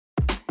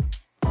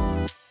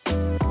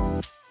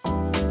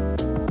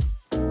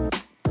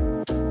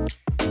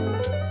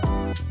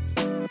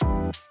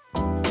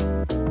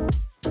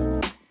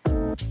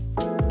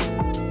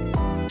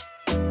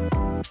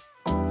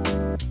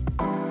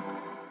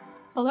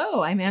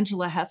Hello, I'm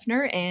Angela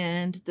Hefner,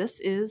 and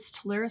this is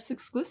Telarus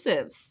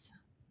Exclusives.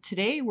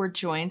 Today we're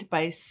joined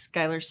by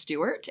Skyler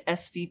Stewart,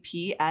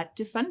 SVP at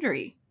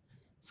Defendry.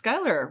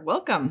 Skyler,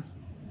 welcome.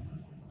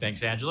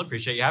 Thanks, Angela.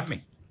 Appreciate you having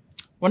me.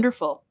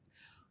 Wonderful.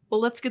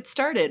 Well, let's get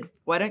started.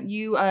 Why don't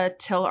you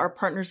tell our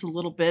partners a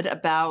little bit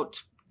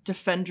about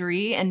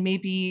Defendry and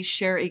maybe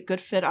share a good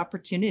fit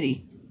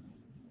opportunity?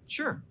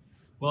 Sure.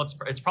 Well,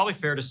 it's probably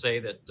fair to say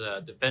that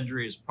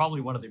Defendry is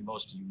probably one of the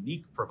most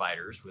unique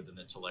providers within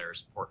the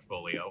Telarus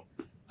portfolio.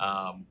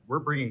 We're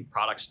bringing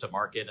products to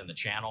market in the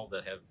channel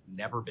that have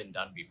never been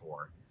done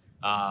before.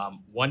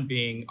 One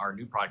being our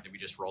new product that we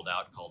just rolled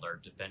out called our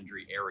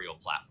Defendry Aerial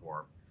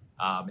Platform.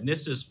 And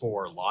this is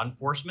for law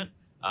enforcement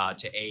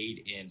to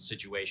aid in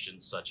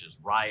situations such as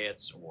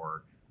riots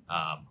or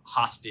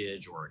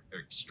hostage or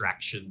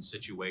extraction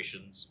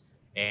situations.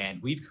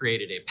 And we've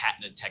created a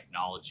patented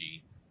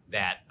technology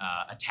that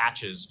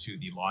attaches to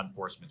the law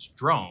enforcement's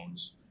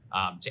drones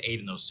to aid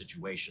in those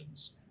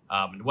situations.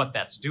 And what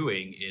that's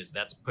doing is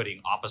that's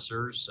putting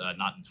officers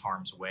not in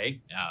harm's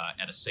way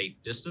at a safe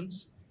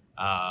distance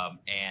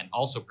and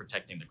also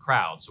protecting the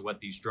crowd. So what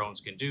these drones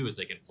can do is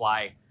they can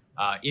fly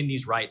in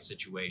these riot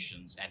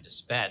situations and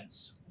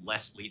dispense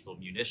less lethal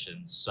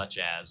munitions such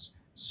as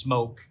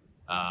smoke,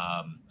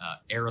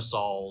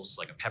 aerosols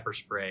like a pepper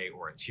spray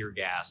or a tear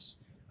gas.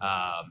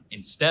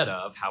 Instead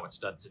of how it's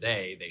done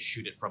today, they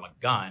shoot it from a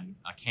gun,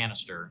 a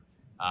canister,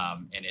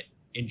 and it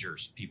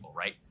injures people,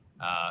 right?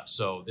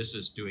 So this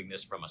is doing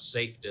this from a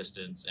safe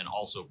distance and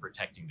also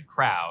protecting the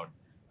crowd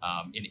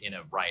in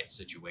a riot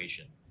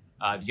situation.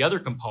 The other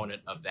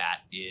component of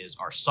that is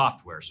our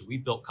software. So we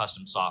built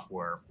custom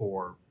software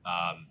for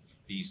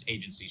these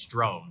agencies'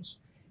 drones,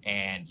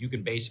 and you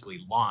can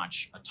basically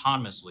launch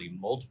autonomously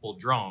multiple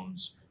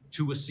drones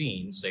to a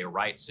scene, say a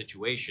riot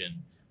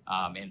situation,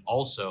 and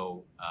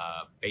also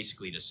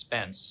basically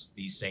dispense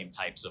these same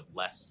types of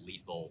less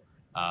lethal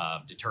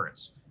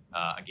deterrents.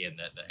 Again,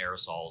 the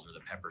aerosols or the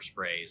pepper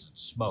sprays and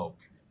smoke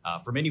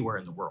from anywhere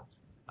in the world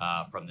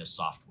from this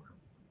software.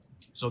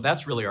 So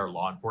that's really our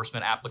law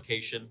enforcement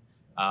application.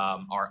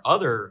 Our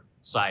other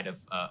side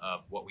of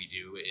what we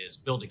do is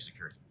building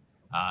security.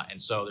 And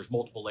so there's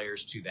multiple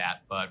layers to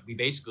that, but we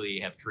basically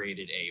have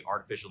created a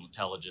artificial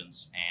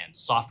intelligence and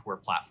software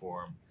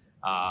platform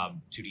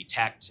to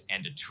detect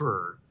and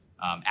deter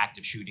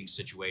active shooting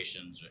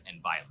situations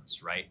and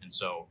violence, right? And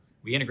so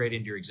we integrate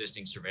into your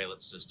existing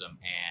surveillance system,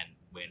 and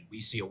when we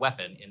see a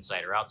weapon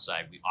inside or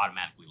outside, we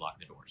automatically lock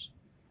the doors.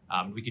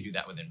 We can do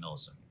that within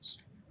milliseconds.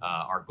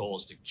 Our goal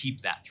is to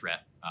keep that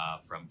threat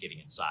from getting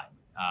inside.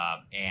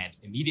 And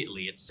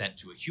immediately it's sent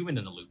to a human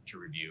in the loop to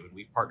review, and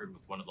we've partnered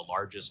with one of the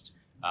largest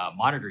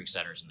monitoring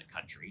centers in the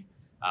country,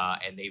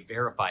 and they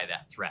verify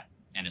that threat.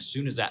 And as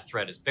soon as that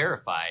threat is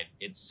verified,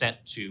 it's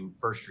sent to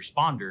first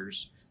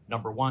responders,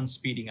 number one,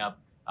 speeding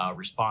up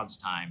response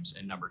times,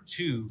 and number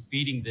two,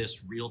 feeding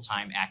this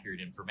real-time accurate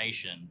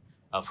information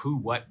of who,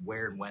 what,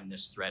 where, and when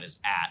this threat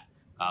is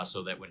at,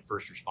 so that when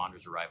first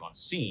responders arrive on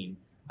scene,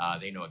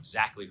 they know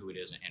exactly who it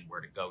is and where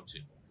to go to.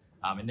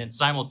 And then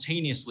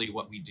simultaneously,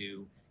 what we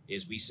do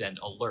is we send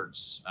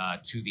alerts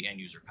to the end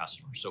user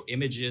customer. So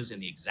images in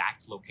the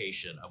exact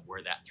location of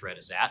where that threat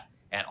is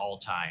at all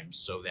times,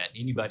 so that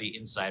anybody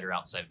inside or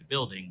outside of the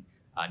building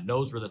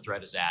knows where the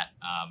threat is at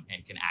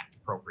and can act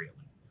appropriately.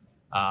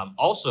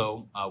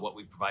 Also, what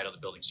we provide on the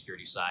building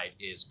security side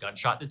is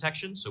gunshot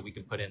detection. So we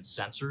can put in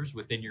sensors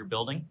within your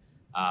building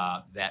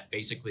that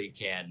basically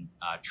can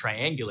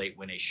triangulate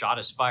when a shot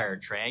is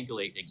fired,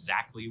 triangulate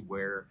exactly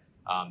where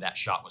that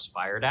shot was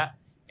fired at.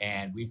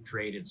 And we've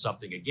created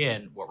something,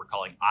 again, what we're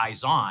calling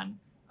eyes on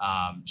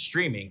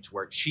streaming, to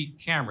where cheap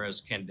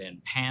cameras can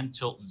then pan,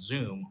 tilt, and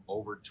zoom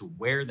over to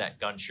where that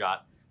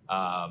gunshot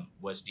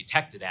was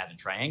detected at and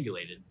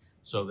triangulated,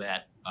 so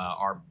that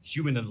our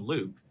human in the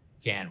loop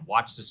can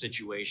watch the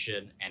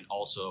situation and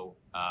also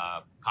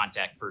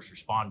contact first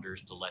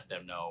responders to let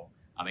them know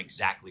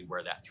exactly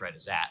where that threat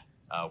is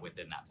at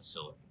within that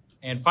facility.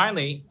 And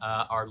finally,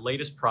 our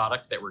latest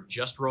product that we're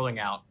just rolling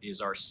out is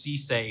our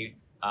CSAY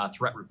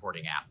threat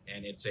reporting app.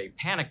 And it's a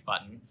panic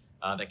button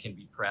that can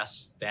be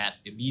pressed that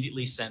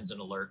immediately sends an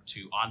alert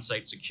to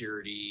on-site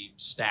security,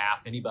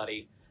 staff,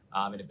 anybody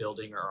in a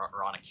building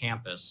or on a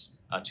campus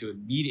to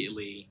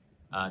immediately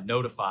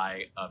notify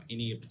of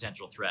any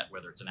potential threat,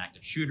 whether it's an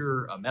active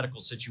shooter, a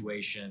medical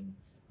situation,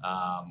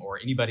 or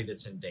anybody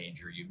that's in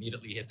danger. You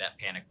immediately hit that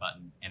panic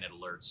button and it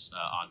alerts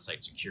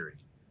on-site security.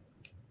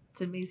 It's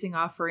an amazing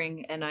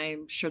offering, and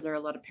I'm sure there are a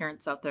lot of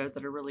parents out there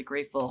that are really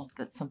grateful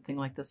that something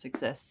like this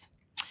exists.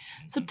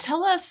 So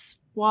tell us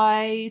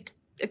why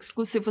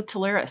exclusive with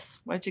Telarus?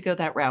 Why'd you go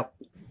that route?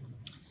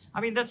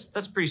 I mean, that's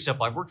pretty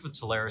simple. I've worked with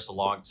Telarus a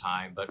long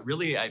time, but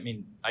really, I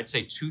mean, I'd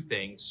say two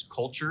things: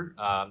 culture,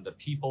 the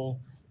people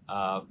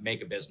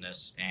make a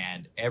business,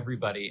 and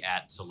everybody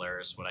at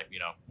Telarus.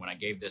 When I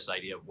gave this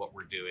idea of what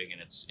we're doing, and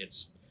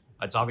it's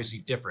obviously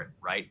different,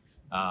 right?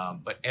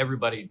 But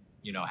everybody,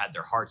 had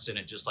their hearts in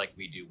it, just like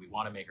we do. We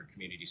want to make our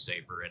community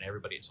safer, and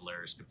everybody at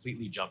Telarus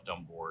completely jumped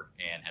on board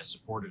and has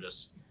supported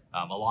us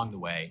along the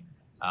way.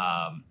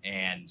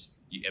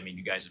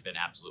 You guys have been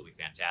absolutely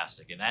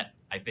fantastic. And that,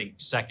 I think,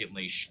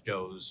 secondly,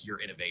 shows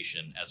your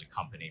innovation as a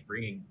company,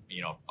 bringing,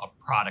 a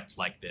product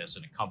like this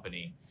and a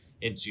company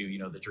into,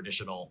 the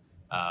traditional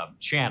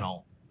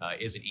channel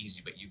isn't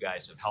easy, but you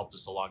guys have helped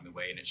us along the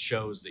way. And it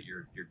shows that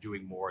you're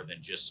doing more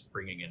than just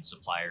bringing in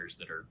suppliers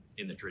that are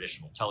in the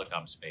traditional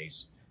telecom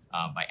space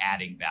by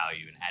adding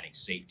value and adding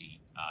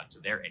safety to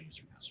their end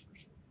user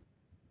customers.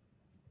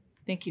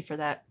 Thank you for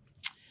that.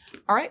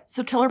 All right.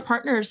 So tell our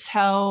partners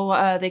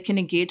how they can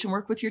engage and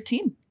work with your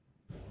team.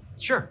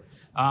 Sure.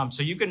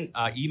 So you can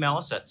email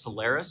us at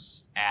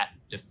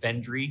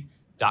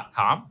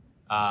Telarus@defendry.com.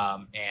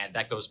 And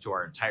that goes to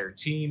our entire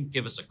team.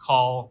 Give us a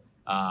call.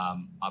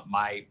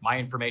 My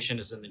information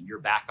is in your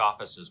back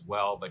office as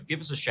well, but give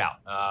us a shout.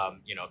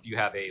 If you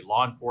have a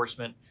law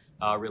enforcement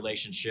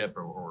relationship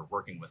or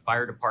working with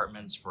fire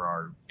departments for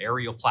our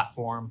aerial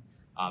platform,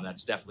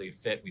 that's definitely a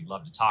fit. We'd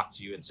love to talk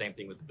to you. And same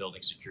thing with the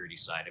building security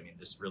side. I mean,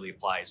 this really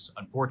applies,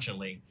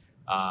 unfortunately,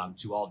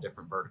 to all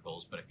different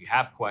verticals. But if you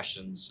have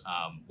questions,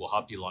 we'll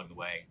help you along the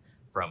way,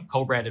 from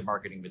co-branded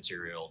marketing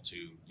material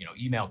to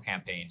email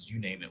campaigns, you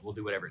name it. We'll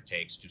do whatever it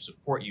takes to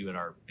support you in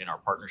our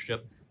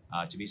partnership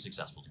to be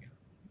successful together.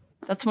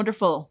 That's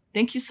wonderful.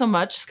 Thank you so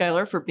much,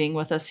 Skyler, for being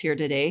with us here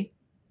today.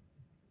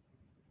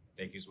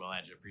 Thank you as well,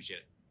 Angela. Appreciate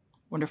it.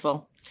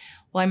 Wonderful.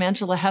 Well, I'm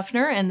Angela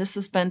Hefner, and this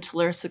has been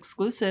Telarus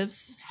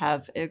Exclusives.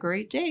 Have a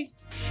great day.